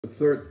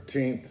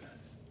13th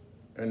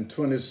and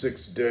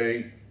 26th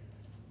day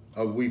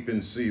of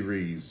Weeping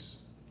series.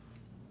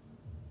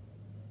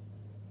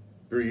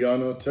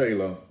 BREONNA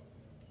Taylor,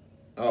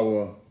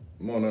 our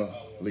Mona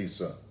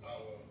Lisa.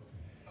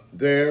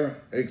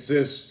 There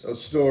exists a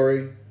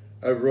story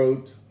I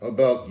wrote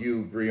about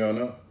you,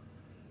 BREONNA,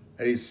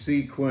 a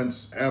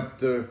sequence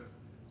after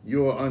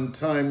your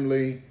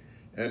untimely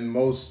and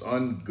most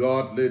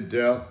ungodly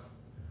death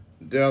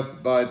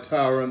by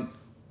tyrant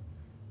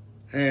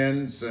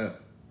hands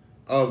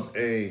of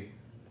a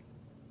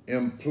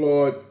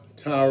employed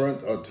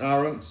tyrant or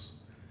tyrants.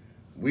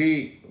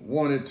 We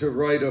wanted to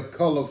write a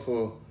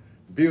colorful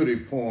beauty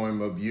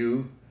poem of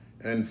you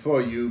and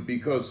for you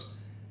because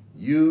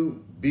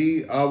you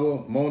be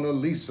our Mona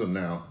Lisa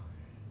now.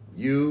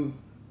 You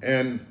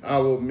and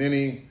our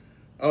many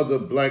other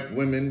black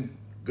women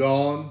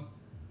gone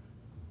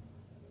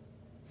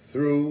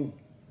through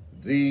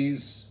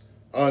these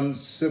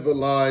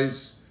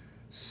uncivilized,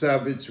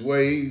 savage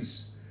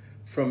ways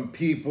from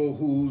people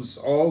who's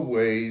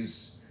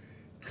always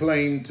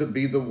claim to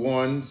be the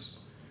ones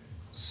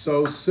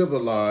so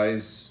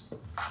civilized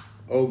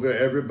over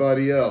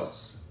everybody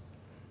else.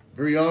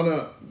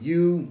 BREONNA,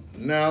 you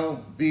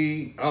now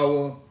be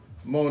our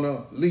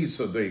Mona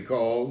Lisa, they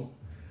call.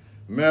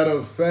 Matter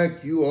of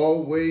fact, you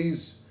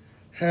always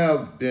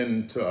have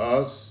been to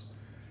us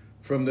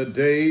from the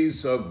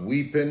days of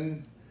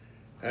weeping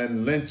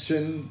and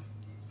lynching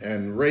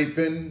and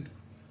raping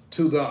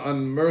to the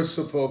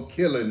unmerciful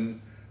killing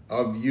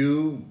of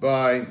you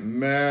by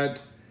mad,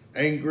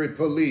 angry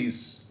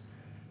police.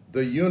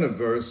 The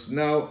universe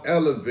now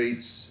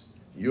elevates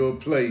your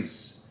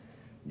place,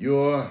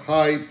 your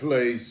high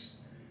place,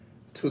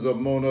 to the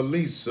Mona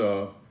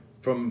Lisa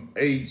from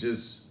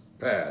ages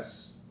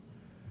past.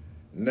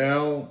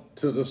 Now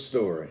to the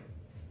story.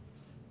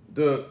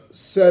 The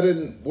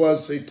setting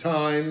was a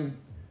time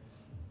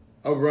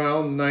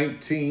around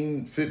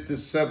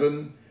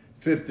 1957,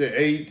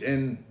 58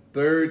 in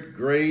third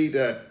grade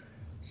at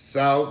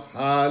South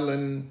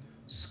Highland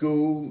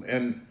School,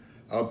 and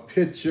a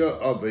picture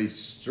of a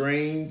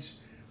strange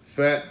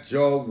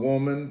fat-jawed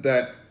woman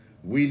that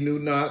we knew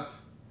not.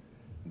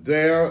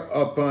 There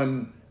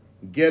upon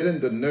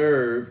getting the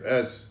nerve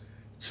as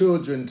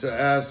children to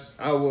ask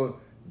our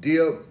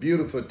dear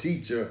beautiful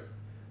teacher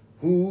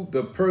who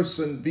the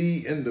person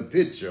be in the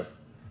picture.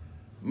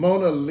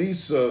 Mona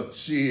Lisa,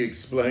 she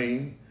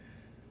explained,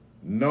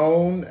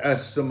 known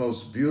as the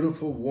most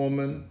beautiful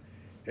woman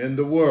in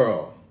the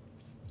world.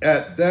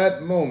 At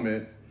that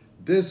moment,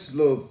 this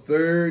little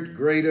third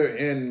grader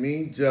in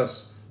me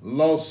just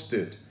lost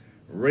it.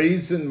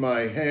 Raising my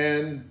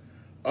hand,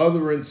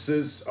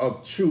 utterances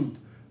of truth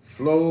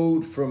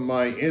flowed from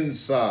my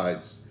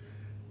insides.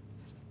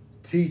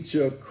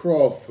 Teacher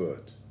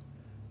Crawford,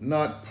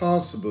 not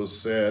possible,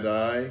 said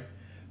I.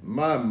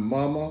 My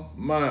mama,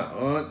 my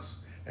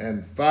aunts,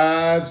 and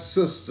 5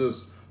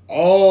 sisters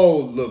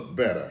all look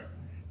better.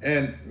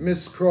 And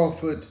Miss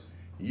Crawford,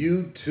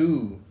 you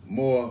too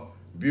more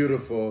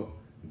beautiful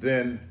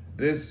than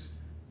this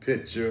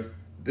picture,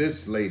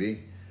 this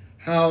lady.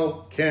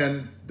 How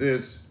can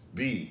this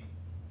be?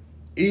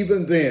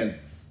 Even then,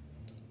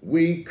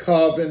 we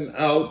carving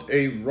out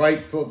a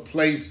rightful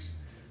place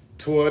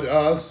toward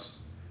us,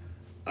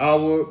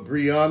 our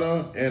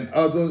BREONNA and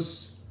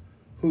others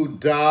who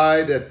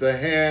died at the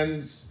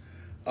hands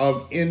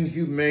of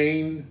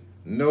inhumane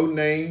no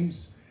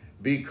names,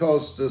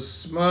 because the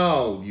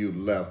smile you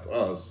left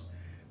us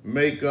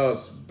make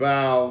us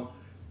bow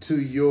to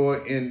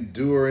your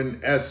enduring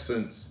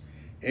essence,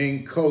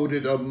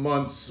 encoded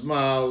amongst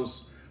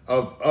smiles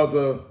of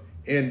other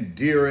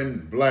endearing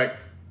black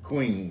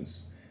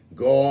queens,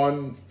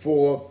 gone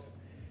forth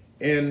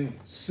in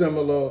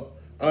similar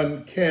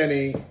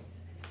uncanny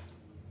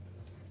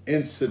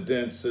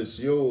incidents as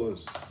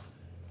yours.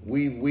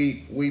 We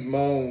weep, we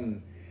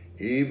moan,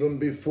 even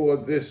before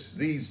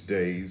these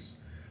days,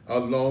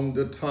 along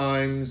the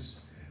times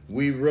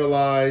we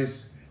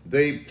realize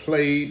they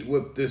played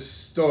with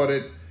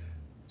distorted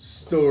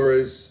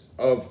stories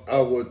of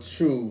our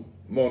true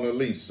Mona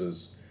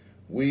Lisas.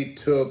 We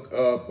took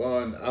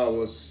upon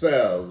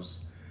ourselves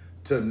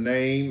to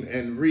name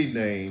and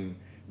rename,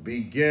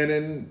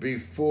 beginning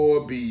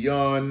before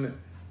beyond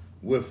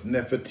with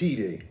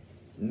Nefertiti,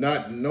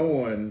 not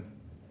knowing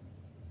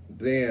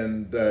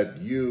then that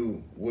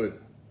you would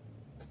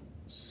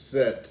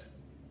sit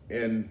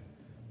in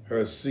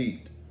her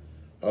seat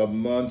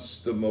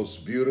amongst the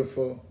most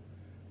beautiful,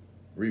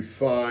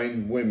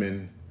 refined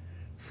women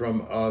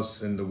from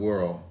us in the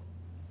world.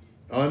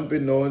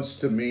 Unbeknownst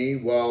to me,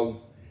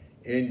 while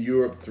in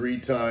Europe 3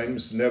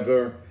 times,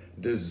 never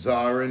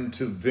desiring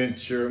to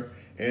venture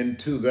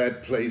into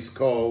that place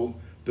called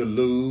the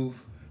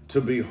Louvre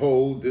to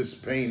behold this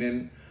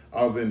painting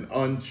of an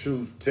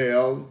untruth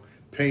tale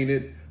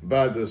painted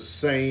by the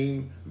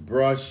same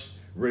brush,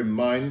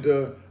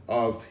 reminder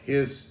of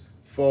his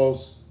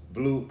false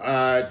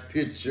blue-eyed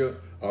picture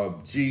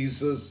of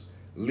Jesus,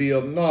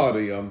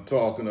 Leonardo I'm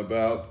talking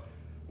about,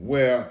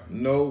 where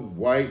no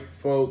white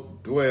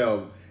folk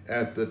dwelled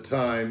at the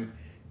time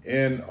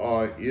in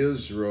our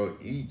Israel,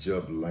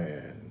 Egypt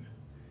land.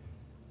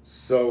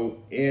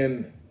 So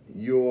in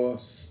your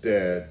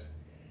stead,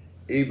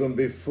 even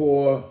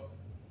before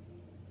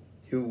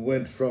you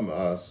went from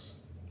us,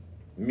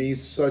 me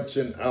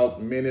searching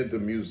out many of the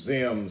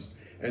museums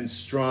and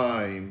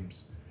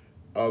shrines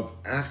of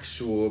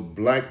actual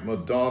black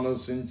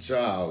Madonnas and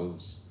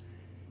childs,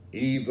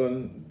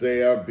 even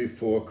there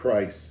before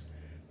Christ,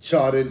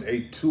 charting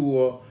a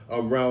tour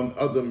around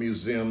other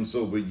museums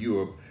over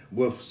Europe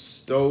with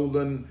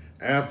stolen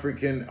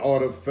African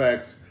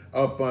artifacts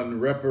upon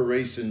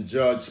reparation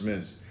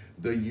judgments,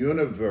 the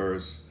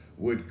universe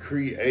would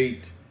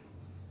create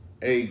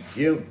a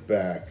give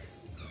back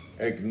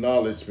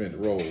acknowledgement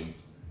role.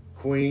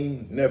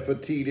 Queen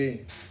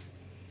Nefertiti,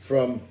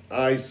 from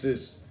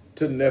Isis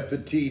to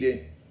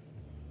Nefertiti,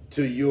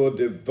 to your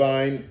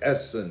divine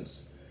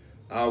essence,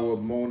 our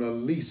Mona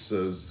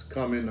Lisa's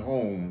coming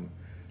home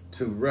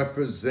to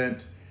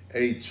represent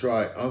a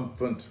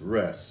triumphant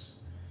rest.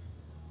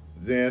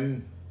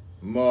 Then,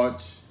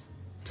 March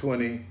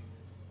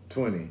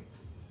 2020,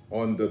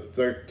 on the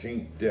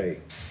 13th day,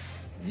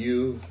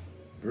 you,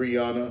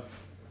 BREONNA,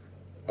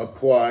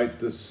 acquired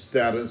the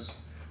status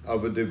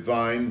of a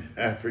divine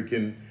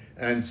African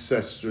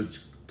ancestral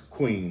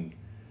queen,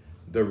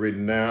 the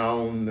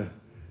renowned,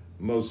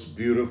 most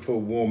beautiful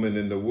woman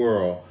in the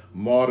world,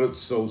 martyred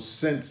so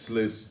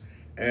senseless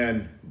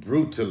and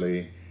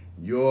brutally,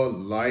 your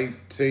life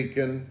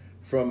taken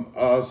from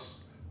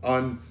us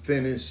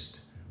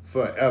unfinished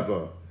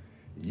forever.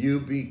 You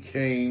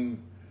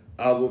became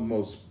our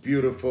most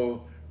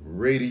beautiful,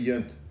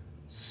 radiant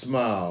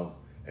smile,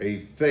 a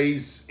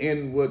face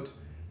inward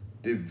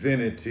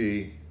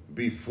divinity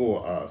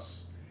before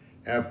us.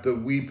 After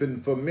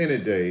weeping for many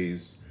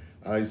days,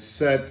 I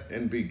sat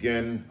and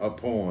began a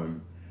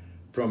poem.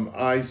 From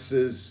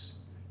Isis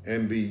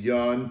and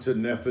beyond to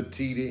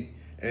Nefertiti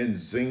and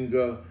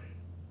Zinga,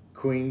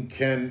 Queen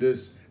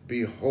Candace,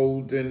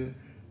 beholding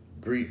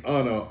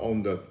BREONNA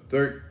on the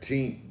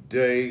 13th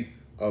day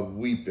of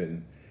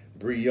weeping.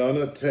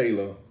 BREONNA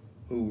Taylor,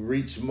 who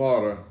reached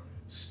martyr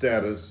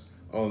status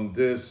on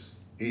this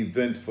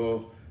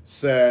eventful,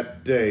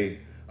 sad day,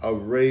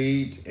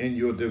 arrayed in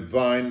your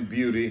divine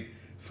beauty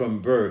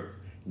from birth,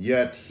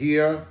 yet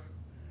here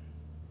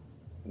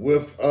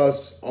with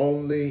us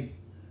only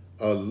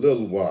a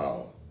little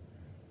while.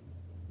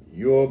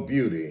 Your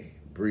beauty,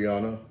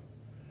 BREONNA,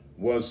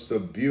 was the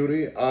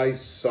beauty I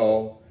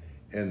saw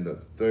in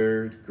the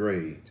 3rd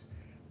grade.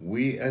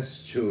 We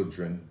as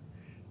children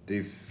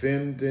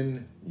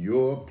defending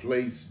your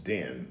place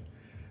then,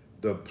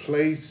 the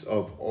place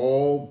of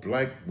all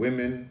black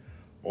women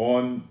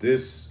on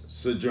this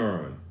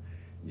sojourn.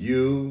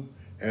 You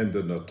and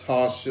the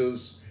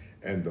Natashas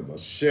and the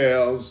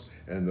Michelles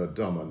and the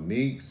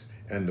Dominiques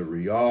and the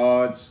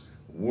Riads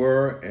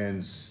were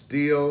and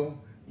still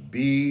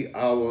be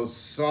our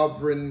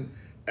sovereign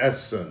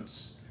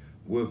essence.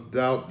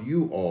 Without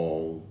you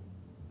all,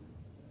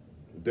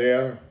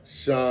 there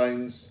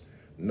shines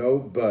no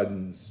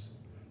buttons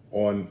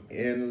on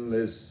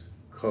endless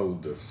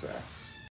cul-de-sacs.